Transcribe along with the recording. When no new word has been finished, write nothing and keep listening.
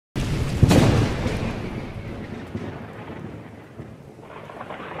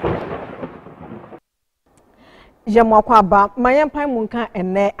Yamwakwa ba mayempa munka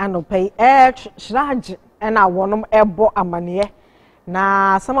ene anopai shraj ena wonom ebo amane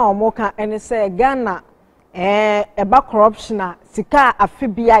na sama omoka ene se Ghana eba corruption sika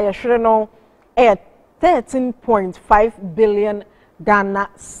afibia ye hwere no 13.5 billion Ghana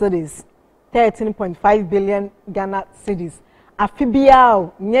cedis 13.5 billion Ghana cedis afibia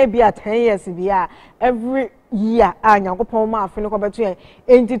nye bia 10 years bia every year anyakopon ma afino ko beto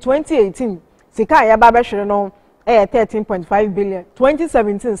in 2018 sika ya ba be hwere no 13.5 billion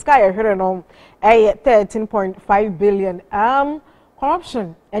 2017 sky here no 13.5 billion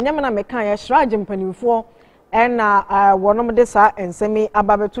corruption enyama na meka ya shraj mpanimfo na wonom de sa ensemi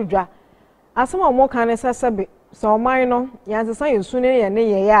ababeto dwa asema mo kan sesebe so man no yansesa yesune ye ne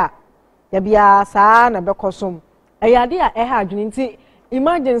ye ya bia saa na bekosom eyade a ha adwene nti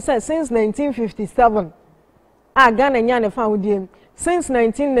imagine say since 1957 Ghana nya ne fa hodie since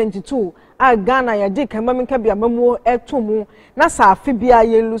 1992 Ghana ya di kemamika bia mamu etomu na safi bia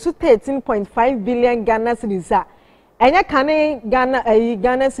ye lusu 13.5 billion Ghana cedis a enya kane Ghana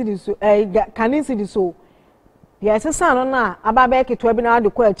Ghana cedis kane cedis so bia sesa no na ababa keto bi na ade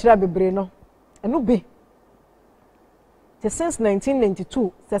ko akira bebre no enu bi since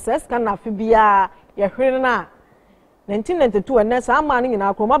 1992 sesa kana afi bia ye hwere na 1992 na sa ama no nyina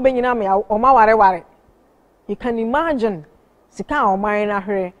akoma benyina me oma ware you can imagine sika o man na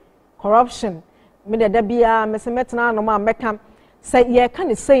hwere corruption me da bia me se metena no ma meka say ye ka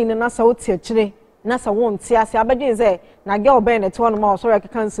ne say ne na sa wotie kire na sa won tie ase abedin say na ge oben ne to no ma so re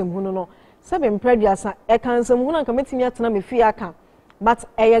keka nsem hunu no se be mpreduasa e kan nsem hunu nka metimi atena me fie aka but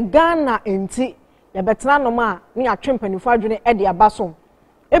ye Ghana enti ye betena no ma ne atwempanifo adwene e de abaso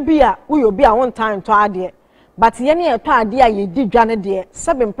ebia uyo bia won time to ade but ye ne eto ade a ye di dwane de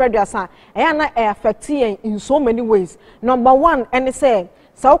se be mpreduasa e na e affect yen in so many ways. Number 1 and say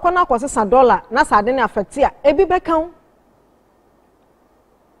sa ukona kwose $1 na sa de ne affect a ebi beka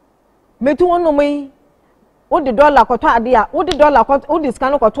metu wono mai wo de dollar kwato ade a wo de dollar kwato wo de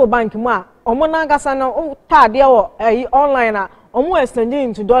scan kwato bank mu a omo na gasa na wo ta ade wo online a omo exchange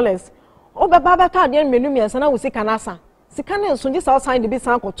into dollars wo beba beta ade menu miensa na wo sika na asa sika na nso ji sa sign de bi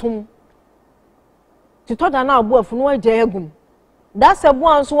san kwatom ti to da na abu afunu agya egum that's a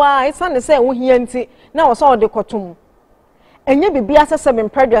buan so a isa ne say wo hia nti na wo so de kwatom enye bibia sese be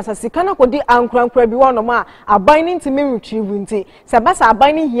producer sika na kodi ankrankra bi wono ma aban ni ntimi retrieve nti se basa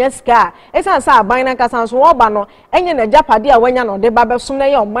aban ni hia sika esa sa aban na kasa so wo ba no enye na japade a wanya no de ba besom na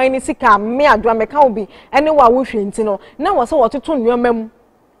ye oman ni sika me adwa meka obi ene wa wo hwe nti no na wo se wo toto nnuamam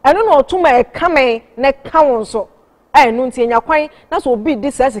eno na otuma e kame na kawon so enu nti enya kwan na so obi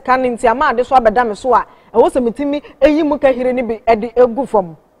di sika ni nti ama ade so abeda me so a e wo se metimi eyi mu ka hire ni bi ede egu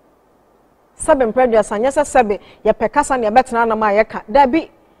fom Seven previous and yes, sebe ye pekasa ne betena na ma yeka dabi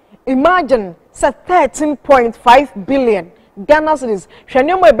imagine say 13.5 billion Ghana cedis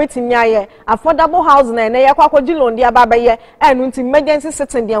hwene mo ebetimi aye affordable house na ye kwakwaji loan dia ba ye enu nti emergency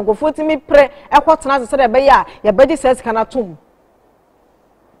sitting dia ngofo timi pre ekwotena se de be ya ye bedi ses kana tum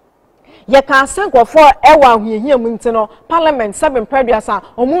ye ka asenkofo ewa ahuyehia mu nti no parliament seven previous a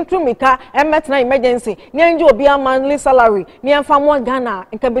omuntumika emetena emergency ni anje obi a monthly salary ni amfa mo Ghana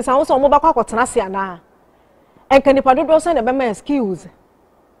nka bisa wo so mo bakwa kwotena se ana enka ni padodo so na be ma excuse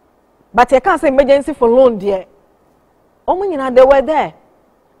but ye can say emergency for loan there omunyina they were there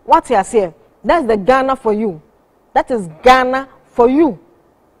what you say that's the Ghana for you that is Ghana for you.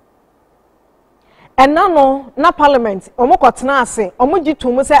 And no na parliament omo kwotena ase omo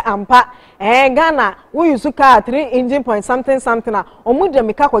gitumu se ampa Ghana we use car 3 engine point something a omo de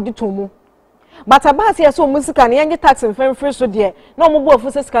meka kwogitumu but abase yeso omo sika na yenge tax mfemfre so de na omo bo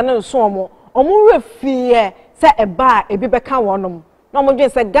ofu sika na nso omo refie se eba ebi beka wonom na omo dwen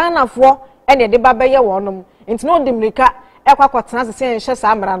se Ghana fo ene de ba beye wonom enti no de mrika kwotena ase se nhye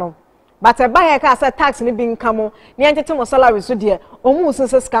sa amra no but eba ye ka se tax ni bi nkamo na yenge mo salary so de omo usu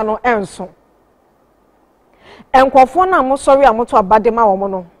sika no enso enkofo na mo sorry amoto abadema wo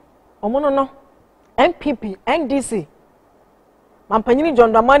no NPP NDC mampanyini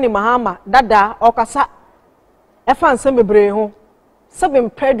John Dramani Mahama dada okasa efa nsem bebre ho seven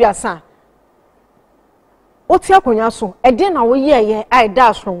preduasa oti akonya so ede na wo ye ai da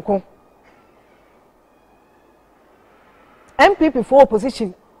asronko NPP for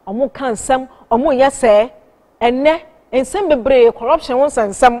opposition omo kan nsem omo yese enne nsem bebre corruption won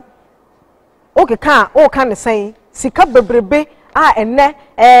nsem okay can the say sika bebrebe enne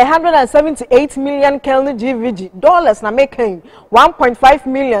 178 million kelny GVG dollars na making 1.5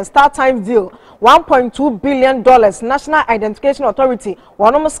 million start time deal 1.2 billion dollars National Identification Authority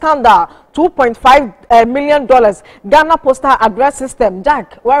one scandal 2.5 million dollars Ghana postal address system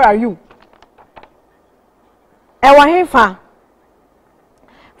Jack where are you Ewa hefa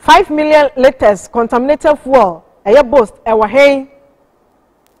 5 million liters contaminated fuel. Eye boast ewa hen.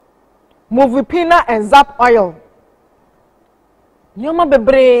 Movipina and Zap oil. Nyoma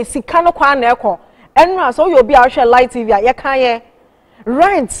bebre sika no kwa na ekọ. Enra so you be a share light TV ye kan ye.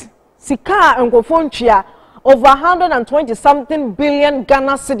 Rent sika nkofo ntwia over 120 something billion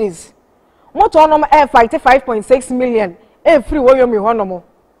Ghana cedis. Moto onom air 5.6 million free wo yomi honomo.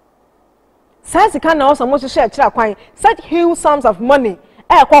 Sa sika na also mo share kira kwan such huge sums of money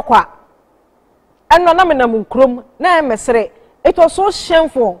kwakwa. Enno na menam krom na emesere. It was so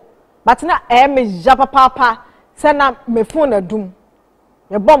shameful. But na me japa papa say na me phone adum.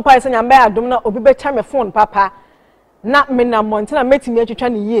 Me bom pa say nyambe adum na obi be cha me phone papa. Na me na montina metimi atwetwa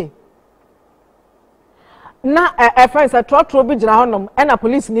ne yie. Na friends trotro bi gina honom e na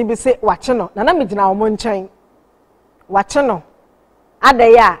police ni bi say wache no. Na me gina omo nchen. Wache no.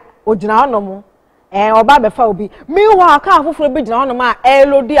 Adaye a ogina honom oba be fa obi. Mi wa ka afoforo bi gina honom a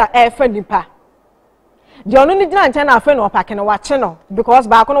elodi a fa nipa. The only ni gina nchen na afa no opake no wache no because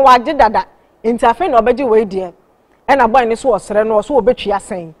ba ko no waje dada enti afa no obeji we die e na boy ni so osere no so obetwi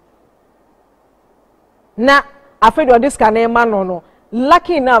asen na afa do this kan ma no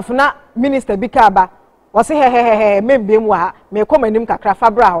lucky enough na minister bikaba wo se he membem wa me komanim kakra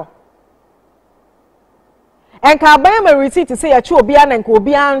fabra ho enka aban ma receipt say ya chi obi an enka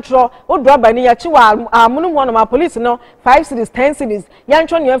obi antro o do ba ni ya chi wa amunu ho no ma police no 5 cities 10 cities ya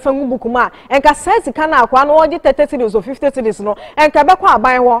ntro ne enfa ngubuku ma enka sense kana akwa no oje 30 cities or 50 cities no enka be kwa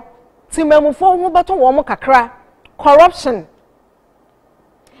aban ho timamufo ho beto wo mo kakra corruption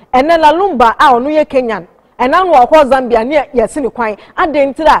enela lumba a onu ye Kenyan enanu akwa Zambia ne yesi ni kwan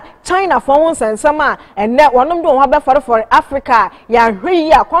adentira China for won sensama enne wonom do ho be for Africa ya hwe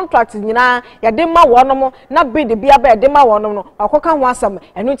ya contract nyina ya de ma wonom na bid bia ba de ma wonom no akoka ho asam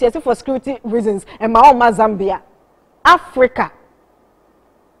enu ti for security reasons e ma o ma Zambia Africa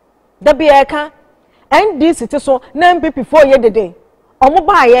da bia ka NDC ti so na MPP for ye dede omo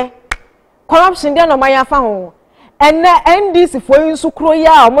ba ye corruption de no ma ya fa ho enne NDC for insu kro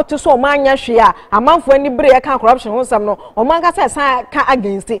ya omoto so omanya hwe a amanfo ani bere ya kan corruption ho sam no omanka se san ka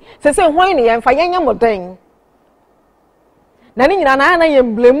against se hwan ne yemfa yenya moden na ni nyina na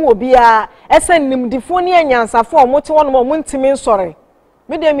yem blame obi a esen nimdifo ne anyansafo omoto wono mo ntimi nsore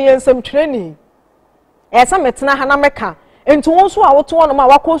me de me yensam training esa metena hana meka enti won so a woto wono ma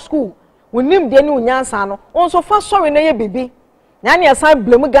wako school wonim de ne unyansa no won so fa sore na ye bibi na ne esa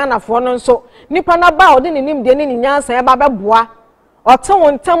blame Ghana fo no nso nipa na ba ode ne nim de ne nyansa e ba beboa ote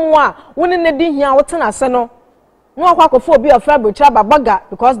won ntam a woni ne di hia wote na se no no akwakofo obi ofra bocha babaga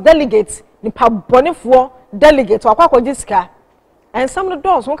because delegate nipa bonefo delegate akwakọ gisika and some the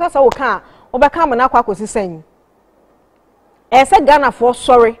doors won kasa wo ka obeka ma na akwakosi sen ese Ghana fo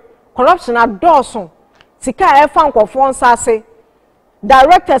sorry corruption adorso sika e fa nkofo nsase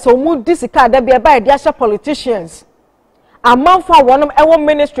directors omu disika da bia ba e dia politicians amanfo wonom ewo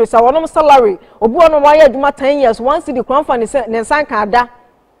ministries wonom salary obi wonom wa ye adwuma 10 years one city crown fund ne sanka ada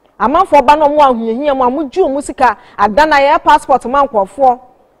amanfo ba no mo ahoyehia mo amuju mu sika ada na ye passport mankofo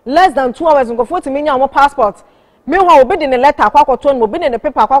less than 2 hours nkofo timi nya mo passport me ho obi de ne letter akwakoto no obi de ne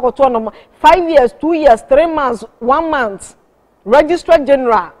paper akwakoto no 5 years 2 years 3 months 1 month registered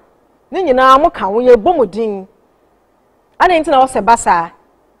general ni nyina mo ka wo ye bomodin ana ntina wo se basa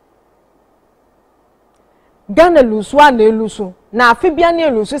Ghana lusu a na elusu na afibia na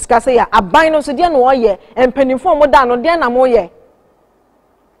elusu sika se ya aban no so de na wo ye empanifo mo da no de na mo ye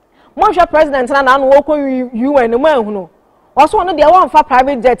mo hwa president na na no wo ko UN mo ehunu wo so no de wo mfa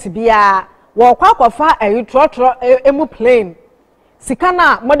private jet bia wo kwa kwafa trotro emu plane sika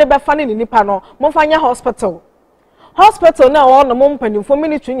na mo de be fa ne nipa no mo fa nya hospital na wo no mo mpanifo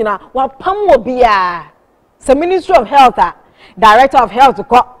ministry nyina wa pam wo bia se Ministry of Health Director of Health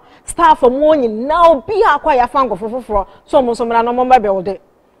ko staff for money now be akwa ya fango fofoforo so mo so mra no mo ba be wode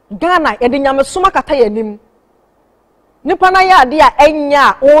Ghana ye de nyame soma kata ya nim nipa na ya de a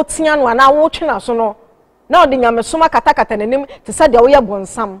enya o tia no na wo twena so no na o de nyame soma kata na nim te sa de wo ye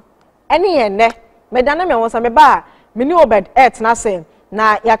bonsam ene ye ne medana me wonsa me ba me ni obed et na say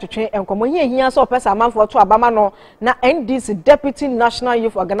na ya twetwe enkomo hia so pesa amanfo to abama no na NDC Deputy National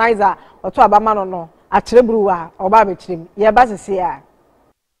Youth Organizer to abama no atrebruwa oba be kirim ye ba sese ya